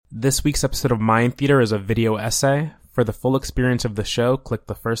This week's episode of Mind Theater is a video essay. For the full experience of the show, click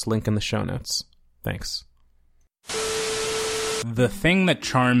the first link in the show notes. Thanks. The thing that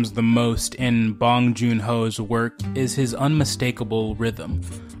charms the most in Bong Joon-ho's work is his unmistakable rhythm.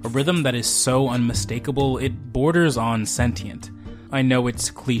 A rhythm that is so unmistakable it borders on sentient. I know it's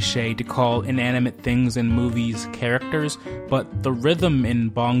cliche to call inanimate things in movies characters, but the rhythm in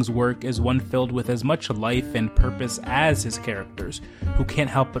Bong's work is one filled with as much life and purpose as his characters, who can't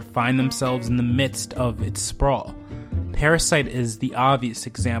help but find themselves in the midst of its sprawl. Parasite is the obvious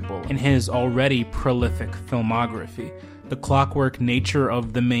example in his already prolific filmography. The clockwork nature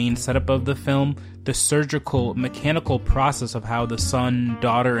of the main setup of the film, the surgical, mechanical process of how the son,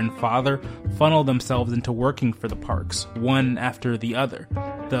 daughter, and father funnel themselves into working for the parks, one after the other,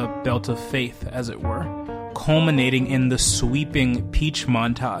 the belt of faith, as it were, culminating in the sweeping Peach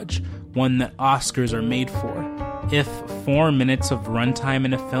montage, one that Oscars are made for. If 4 minutes of runtime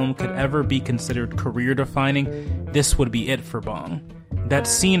in a film could ever be considered career-defining, this would be it for Bong. That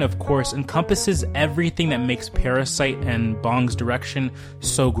scene, of course, encompasses everything that makes Parasite and Bong's direction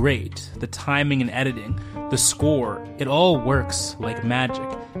so great. The timing and editing, the score, it all works like magic.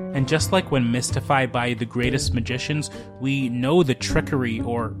 And just like when mystified by the greatest magicians, we know the trickery,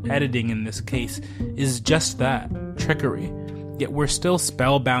 or editing in this case, is just that, trickery. Yet we're still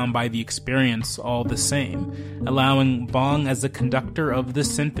spellbound by the experience all the same, allowing Bong as the conductor of the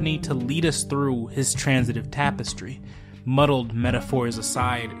symphony to lead us through his transitive tapestry. Muddled metaphors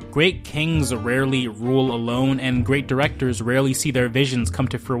aside, great kings rarely rule alone, and great directors rarely see their visions come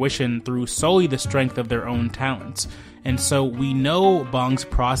to fruition through solely the strength of their own talents. And so we know Bong's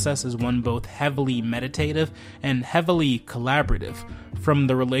process is one both heavily meditative and heavily collaborative, from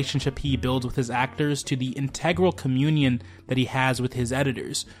the relationship he builds with his actors to the integral communion that he has with his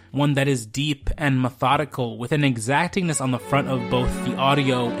editors, one that is deep and methodical with an exactingness on the front of both the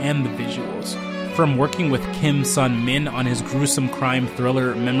audio and the visuals. From working with Kim Sun-min on his gruesome crime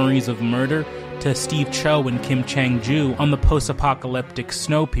thriller Memories of Murder, to Steve Cho and Kim Chang-ju on the post-apocalyptic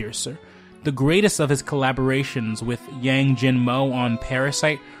Snowpiercer. The greatest of his collaborations with Yang Jin-mo on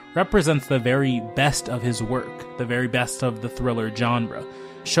Parasite represents the very best of his work, the very best of the thriller genre,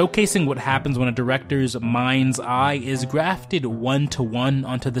 showcasing what happens when a director's mind's eye is grafted one-to-one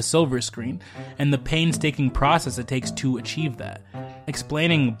onto the silver screen, and the painstaking process it takes to achieve that.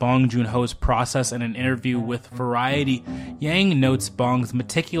 Explaining Bong Joon-ho's process in an interview with Variety, Yang notes Bong's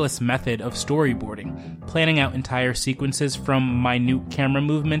meticulous method of storyboarding, planning out entire sequences from minute camera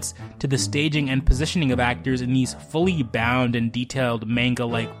movements to the staging and positioning of actors in these fully bound and detailed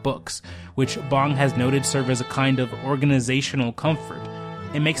manga-like books, which Bong has noted serve as a kind of organizational comfort.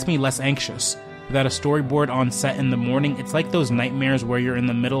 It makes me less anxious. Without a storyboard on set in the morning, it's like those nightmares where you're in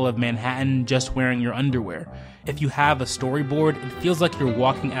the middle of Manhattan just wearing your underwear. If you have a storyboard, it feels like you're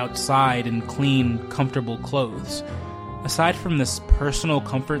walking outside in clean, comfortable clothes. Aside from this personal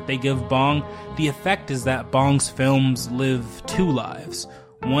comfort they give Bong, the effect is that Bong's films live two lives.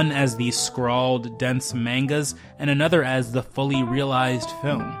 One as these scrawled, dense mangas, and another as the fully realized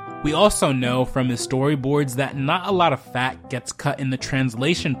film. We also know from his storyboards that not a lot of fat gets cut in the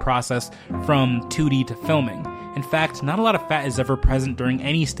translation process from 2D to filming. In fact, not a lot of fat is ever present during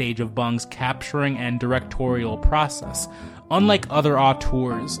any stage of Bong's capturing and directorial process. Unlike other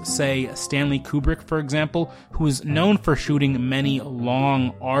auteurs, say Stanley Kubrick for example, who is known for shooting many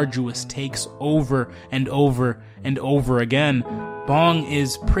long, arduous takes over and over and over again, Bong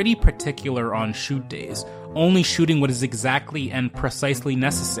is pretty particular on shoot days, only shooting what is exactly and precisely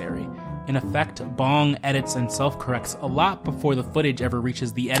necessary. In effect, Bong edits and self-corrects a lot before the footage ever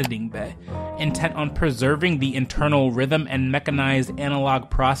reaches the editing bay, intent on preserving the internal rhythm and mechanized analog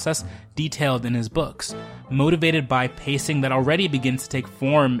process detailed in his books, motivated by pacing that already begins to take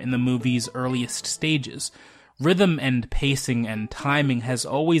form in the movie's earliest stages. Rhythm and pacing and timing has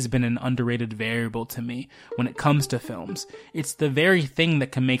always been an underrated variable to me when it comes to films. It's the very thing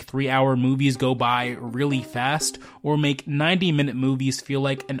that can make 3-hour movies go by really fast or make 90-minute movies feel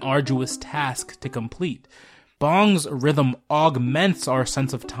like an arduous task to complete. Bong's rhythm augments our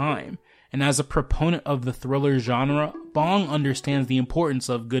sense of time, and as a proponent of the thriller genre, Bong understands the importance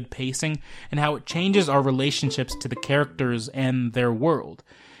of good pacing and how it changes our relationships to the characters and their world.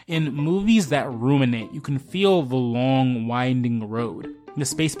 In movies that ruminate, you can feel the long, winding road, the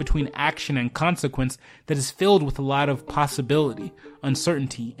space between action and consequence that is filled with a lot of possibility,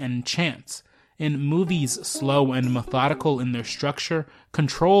 uncertainty, and chance. In movies slow and methodical in their structure,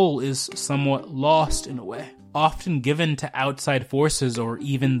 control is somewhat lost in a way, often given to outside forces or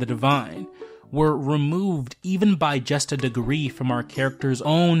even the divine. We're removed even by just a degree from our characters'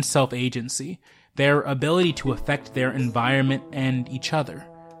 own self-agency, their ability to affect their environment and each other.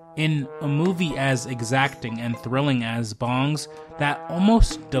 In a movie as exacting and thrilling as Bong's, that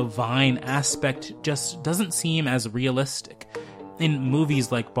almost divine aspect just doesn't seem as realistic. In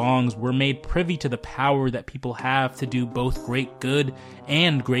movies like Bong's, we're made privy to the power that people have to do both great good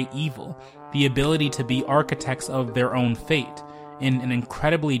and great evil, the ability to be architects of their own fate, in an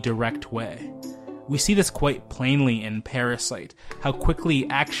incredibly direct way. We see this quite plainly in Parasite, how quickly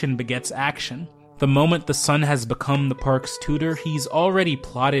action begets action. The moment the son has become the park's tutor, he's already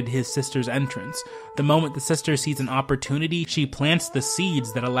plotted his sister's entrance. The moment the sister sees an opportunity, she plants the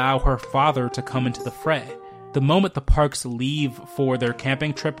seeds that allow her father to come into the fray. The moment the Parks leave for their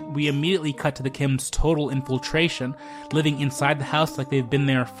camping trip, we immediately cut to the Kims' total infiltration, living inside the house like they've been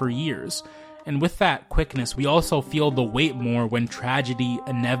there for years. And with that quickness, we also feel the weight more when tragedy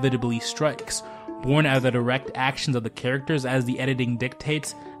inevitably strikes, born out of the direct actions of the characters as the editing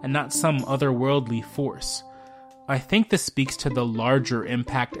dictates, and not some otherworldly force. I think this speaks to the larger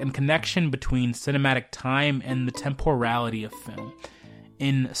impact and connection between cinematic time and the temporality of film.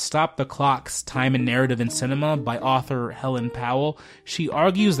 In Stop the Clocks, Time and Narrative in Cinema by author Helen Powell, she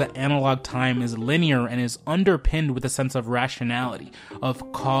argues that analog time is linear and is underpinned with a sense of rationality,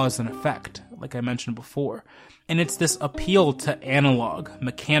 of cause and effect, like I mentioned before. And it's this appeal to analog,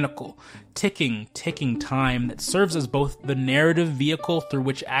 mechanical, ticking time that serves as both the narrative vehicle through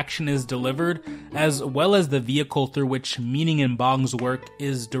which action is delivered, as well as the vehicle through which meaning in Bong's work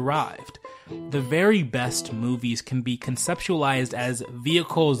is derived. The very best movies can be conceptualized as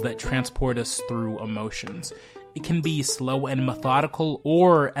vehicles that transport us through emotions. It can be slow and methodical,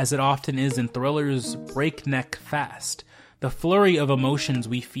 or, as it often is in thrillers, breakneck fast. The flurry of emotions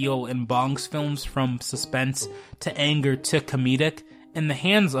we feel in Bong's films, from suspense to anger to comedic, in the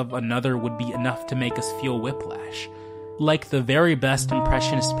hands of another would be enough to make us feel whiplash. Like the very best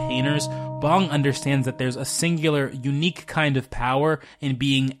Impressionist painters, Bong understands that there's a singular, unique kind of power in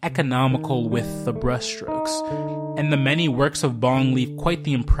being economical with the brushstrokes. And the many works of Bong leave quite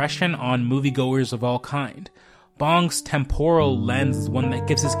the impression on moviegoers of all kind. Bong's temporal lens is one that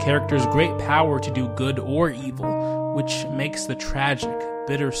gives his characters great power to do good or evil, which makes the tragic,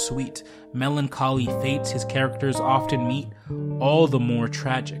 bittersweet, melancholy fates his characters often meet all the more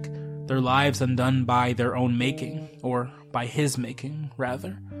tragic, their lives undone by their own making, or by his making,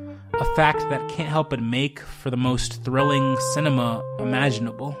 rather. A fact that can't help but make for the most thrilling cinema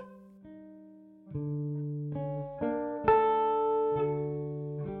imaginable.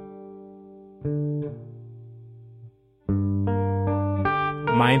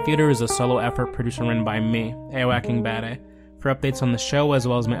 Mind Theater is a solo effort produced and written by me, Aowaking Bade. For updates on the show as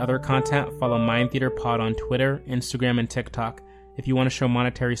well as my other content, follow Mind Theater Pod on Twitter, Instagram, and TikTok. If you want to show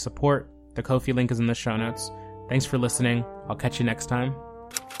monetary support, the Ko-fi link is in the show notes. Thanks for listening. I'll catch you next time.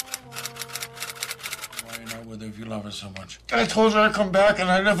 Why are you not with her if you love her so much? I told her I'd come back,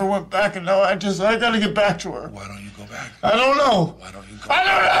 and I never went back, and now I gotta get back to her. Why don't you go back? I don't know. Why don't you go back?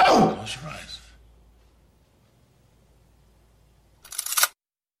 I don't know! Close your eyes.